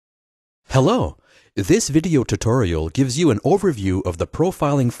Hello! This video tutorial gives you an overview of the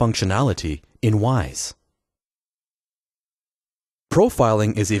profiling functionality in Wwise.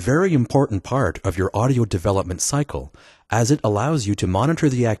 Profiling is a very important part of your audio development cycle, as it allows you to monitor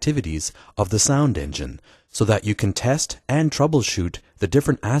the activities of the sound engine so that you can test and troubleshoot the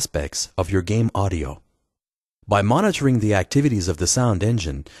different aspects of your game audio. By monitoring the activities of the sound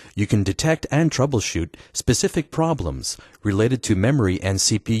engine, you can detect and troubleshoot specific problems related to memory and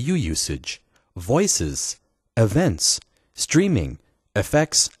CPU usage, voices, events, streaming,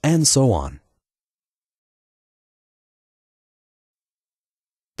 effects, and so on.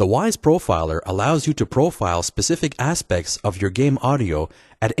 The Wwise Profiler allows you to profile specific aspects of your game audio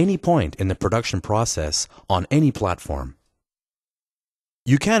at any point in the production process on any platform.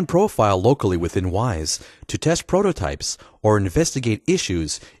 You can profile locally within Wwise to test prototypes or investigate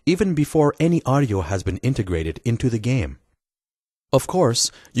issues even before any audio has been integrated into the game. Of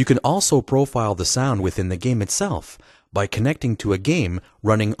course, you can also profile the sound within the game itself by connecting to a game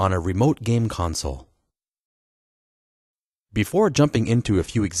running on a remote game console. Before jumping into a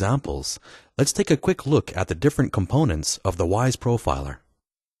few examples, let's take a quick look at the different components of the Wwise Profiler.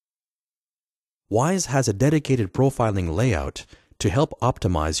 Wwise has a dedicated profiling layout to help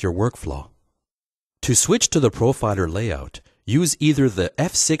optimize your workflow. To switch to the profiler layout, use either the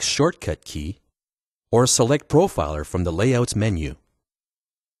F6 shortcut key or select Profiler from the Layouts menu.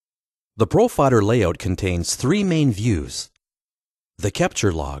 The profiler layout contains three main views: the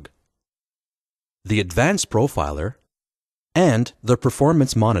capture log, the advanced profiler, and the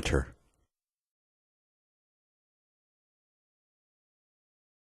performance monitor.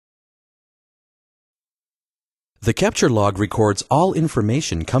 The capture log records all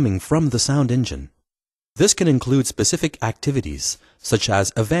information coming from the sound engine. This can include specific activities, such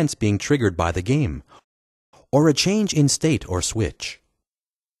as events being triggered by the game, or a change in state or switch.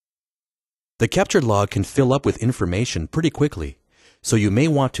 The captured log can fill up with information pretty quickly, so you may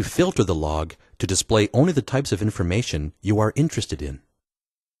want to filter the log to display only the types of information you are interested in.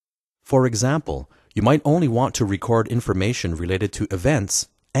 For example, you might only want to record information related to events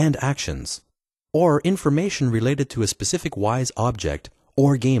and actions, or information related to a specific Wwise object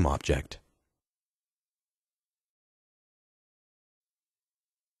or game object.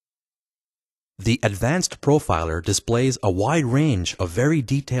 The Advanced Profiler displays a wide range of very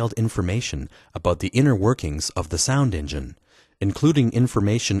detailed information about the inner workings of the sound engine, including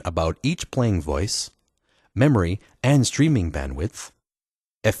information about each playing voice, memory and streaming bandwidth,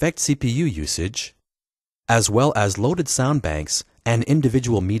 effect CPU usage, as well as loaded sound banks and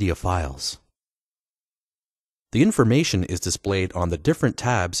individual media files. The information is displayed on the different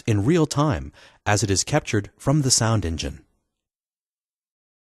tabs in real time as it is captured from the sound engine.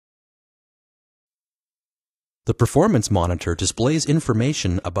 The performance monitor displays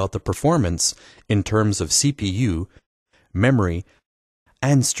information about the performance in terms of CPU, memory,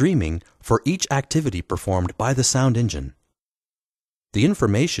 and streaming for each activity performed by the sound engine. The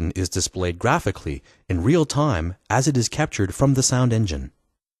information is displayed graphically in real time as it is captured from the sound engine.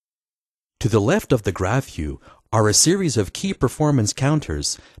 To the left of the graph view are a series of key performance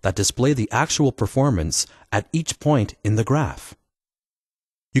counters that display the actual performance at each point in the graph.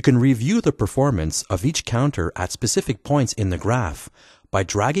 You can review the performance of each counter at specific points in the graph by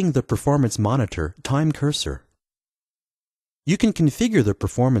dragging the performance monitor time cursor. You can configure the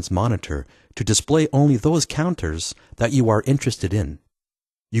performance monitor to display only those counters that you are interested in.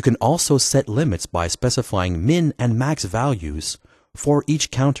 You can also set limits by specifying min and max values for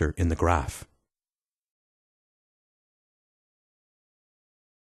each counter in the graph.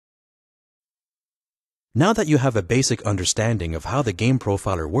 Now that you have a basic understanding of how the Game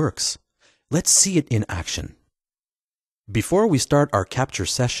Profiler works, let's see it in action. Before we start our capture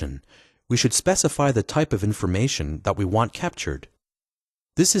session, we should specify the type of information that we want captured.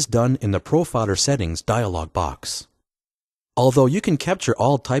 This is done in the Profiler Settings dialog box. Although you can capture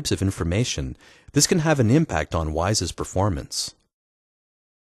all types of information, this can have an impact on Wwise's performance.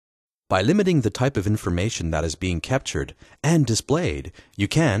 By limiting the type of information that is being captured and displayed, you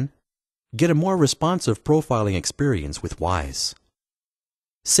can get a more responsive profiling experience with Wwise.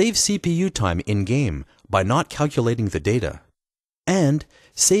 Save CPU time in-game by not calculating the data. And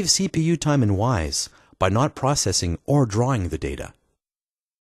save CPU time in Wwise by not processing or drawing the data.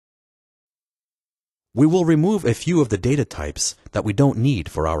 We will remove a few of the data types that we don't need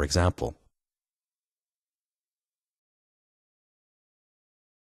for our example.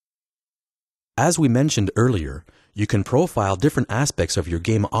 As we mentioned earlier, you can profile different aspects of your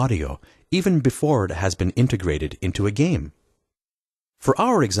game audio even before it has been integrated into a game. For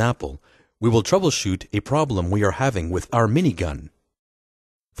our example, we will troubleshoot a problem we are having with our minigun.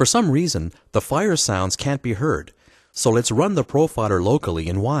 For some reason, the fire sounds can't be heard, so let's run the profiler locally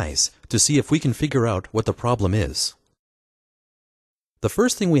in Wwise to see if we can figure out what the problem is. The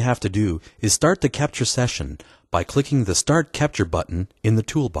first thing we have to do is start the capture session by clicking the Start Capture button in the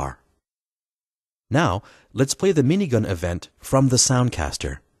toolbar. Now, let's play the minigun event from the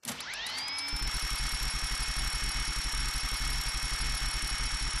Soundcaster.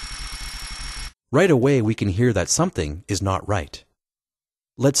 Right away we can hear that something is not right.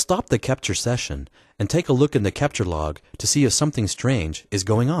 Let's stop the capture session and take a look in the capture log to see if something strange is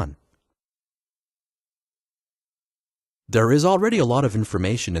going on. There is already a lot of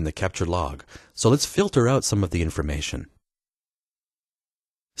information in the capture log, so let's filter out some of the information.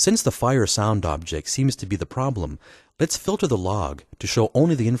 Since the fire sound object seems to be the problem, let's filter the log to show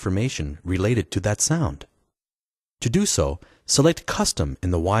only the information related to that sound. To do so, select Custom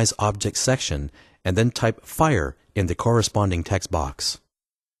in the Wwise Objects section and then type Fire in the corresponding text box.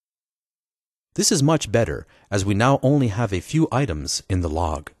 This is much better as we now only have a few items in the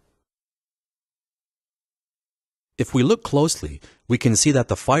log. If we look closely, we can see that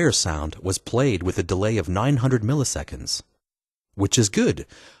the fire sound was played with a delay of 900 milliseconds, which is good,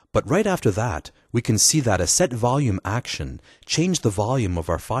 but right after that, we can see that a set volume action changed the volume of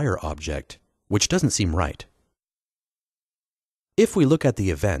our fire object, which doesn't seem right. If we look at the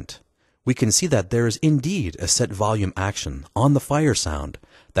event, we can see that there is indeed a set volume action on the fire sound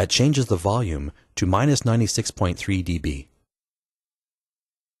that changes the volume to -96.3 dB.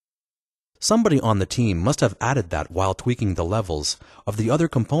 Somebody on the team must have added that while tweaking the levels of the other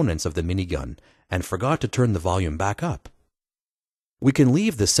components of the minigun and forgot to turn the volume back up. We can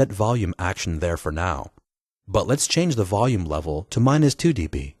leave the set volume action there for now, but let's change the volume level to -2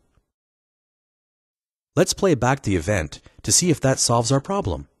 dB. Let's play back the event to see if that solves our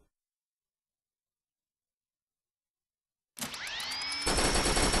problem.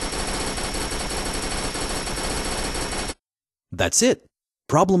 That's it.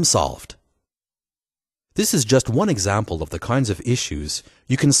 Problem solved. This is just one example of the kinds of issues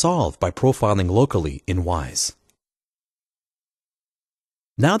you can solve by profiling locally in Wwise.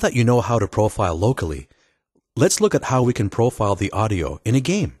 Now that you know how to profile locally, let's look at how we can profile the audio in a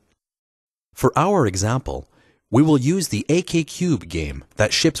game. For our example, we will use the AK-Cube game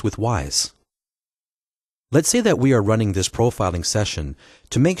that ships with Wwise. Let's say that we are running this profiling session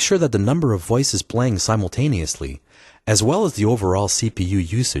to make sure that the number of voices playing simultaneously, as well as the overall CPU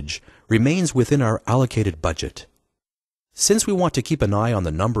usage, remains within our allocated budget. Since we want to keep an eye on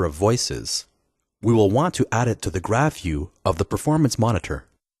the number of voices, we will want to add it to the graph view of the performance monitor.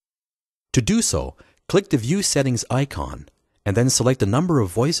 To do so, click the View Settings icon and then select the Number of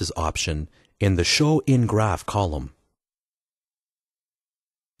Voices option in the Show in Graph column.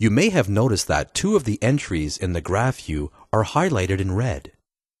 You may have noticed that two of the entries in the graph view are highlighted in red.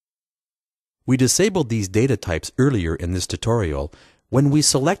 We disabled these data types earlier in this tutorial when we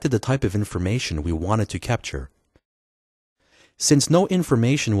selected the type of information we wanted to capture. Since no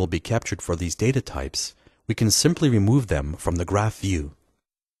information will be captured for these data types, we can simply remove them from the graph view.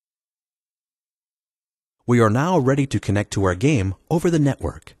 We are now ready to connect to our game over the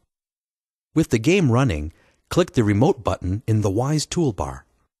network. With the game running, click the Remote button in the Wwise toolbar.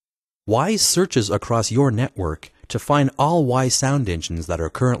 Wwise searches across your network to find all Wwise sound engines that are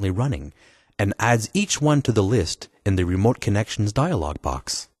currently running and adds each one to the list in the Remote Connections dialog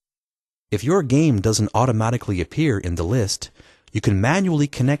box. If your game doesn't automatically appear in the list, you can manually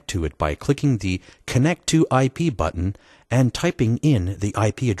connect to it by clicking the Connect to IP button and typing in the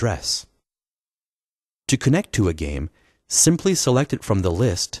IP address. To connect to a game, simply select it from the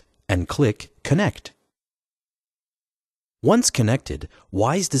list and click Connect. Once connected,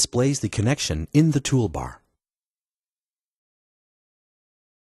 Wwise displays the connection in the toolbar.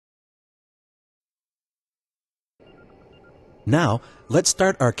 Now, let's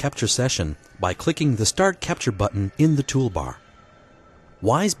start our capture session by clicking the Start Capture button in the toolbar.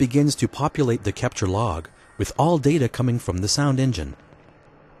 Wwise begins to populate the capture log with all data coming from the sound engine.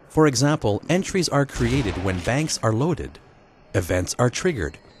 For example, entries are created when banks are loaded, events are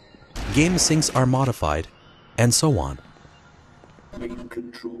triggered, game syncs are modified, and so on.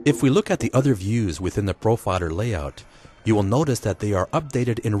 If we look at the other views within the profiler layout, you will notice that they are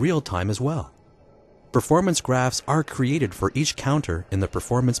updated in real time as well. Performance graphs are created for each counter in the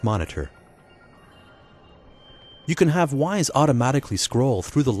performance monitor. You can have Wwise automatically scroll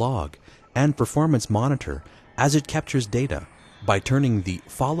through the log and performance monitor as it captures data by turning the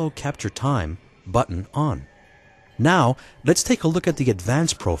Follow Capture Time button on. Now, let's take a look at the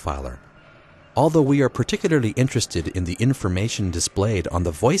Advanced Profiler. Although we are particularly interested in the information displayed on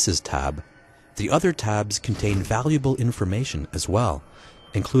the Voices tab, the other tabs contain valuable information as well,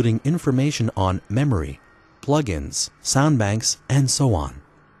 including information on memory, plugins, sound banks, and so on.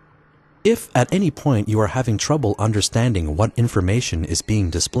 If at any point you are having trouble understanding what information is being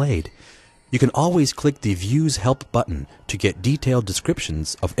displayed, you can always click the View's Help button to get detailed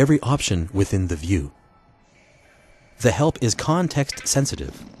descriptions of every option within the view. The help is context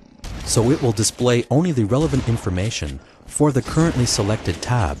sensitive, so it will display only the relevant information for the currently selected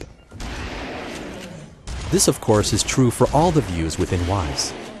tab. This, of course, is true for all the views within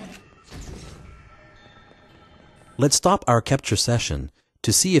Wwise. Let's stop our capture session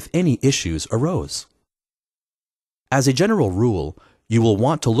to see if any issues arose. As a general rule, you will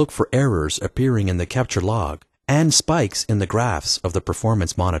want to look for errors appearing in the capture log and spikes in the graphs of the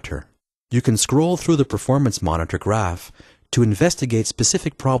performance monitor. You can scroll through the performance monitor graph to investigate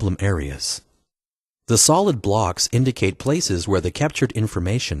specific problem areas. The solid blocks indicate places where the captured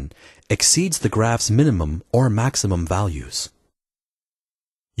information exceeds the graph's minimum or maximum values.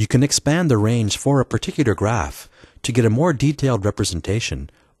 You can expand the range for a particular graph to get a more detailed representation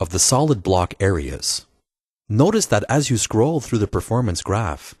of the solid block areas. Notice that as you scroll through the performance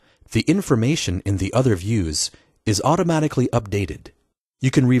graph, the information in the other views is automatically updated.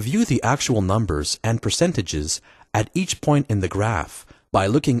 You can review the actual numbers and percentages at each point in the graph by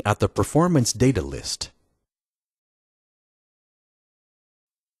looking at the performance data list.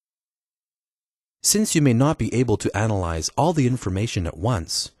 Since you may not be able to analyze all the information at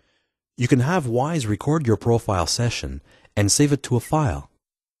once, you can have Wwise record your profile session and save it to a file.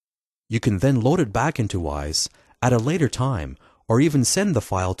 You can then load it back into Wwise at a later time or even send the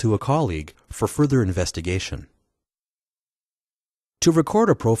file to a colleague for further investigation. To record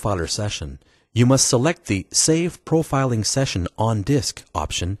a profiler session, you must select the Save Profiling Session on Disk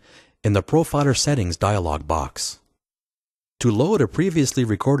option in the Profiler Settings dialog box. To load a previously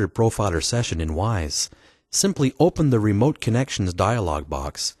recorded profiler session in Wwise, simply open the Remote Connections dialog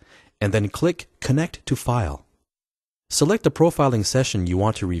box and then click Connect to File. Select the profiling session you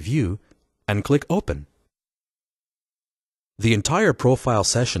want to review and click Open. The entire profile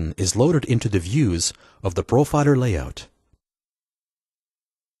session is loaded into the views of the profiler layout.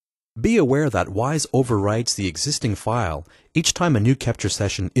 Be aware that Wwise overwrites the existing file each time a new capture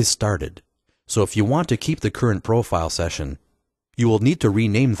session is started, so if you want to keep the current profile session, you will need to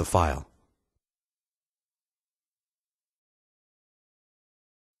rename the file.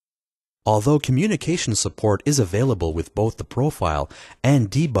 Although communication support is available with both the profile and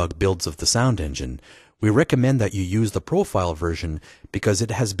debug builds of the sound engine, we recommend that you use the profile version because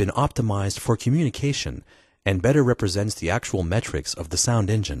it has been optimized for communication and better represents the actual metrics of the sound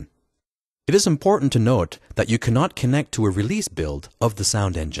engine. It is important to note that you cannot connect to a release build of the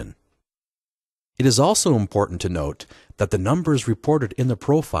sound engine. It is also important to note that the numbers reported in the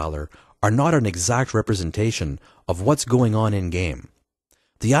profiler are not an exact representation of what's going on in-game.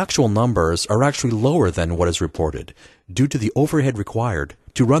 The actual numbers are actually lower than what is reported due to the overhead required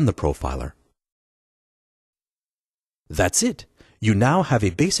to run the profiler. That's it. You now have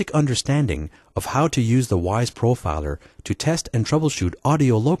a basic understanding of how to use the Wwise profiler to test and troubleshoot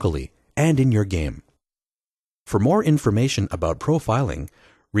audio locally and in your game. For more information about profiling,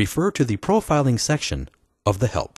 refer to the profiling section of the help.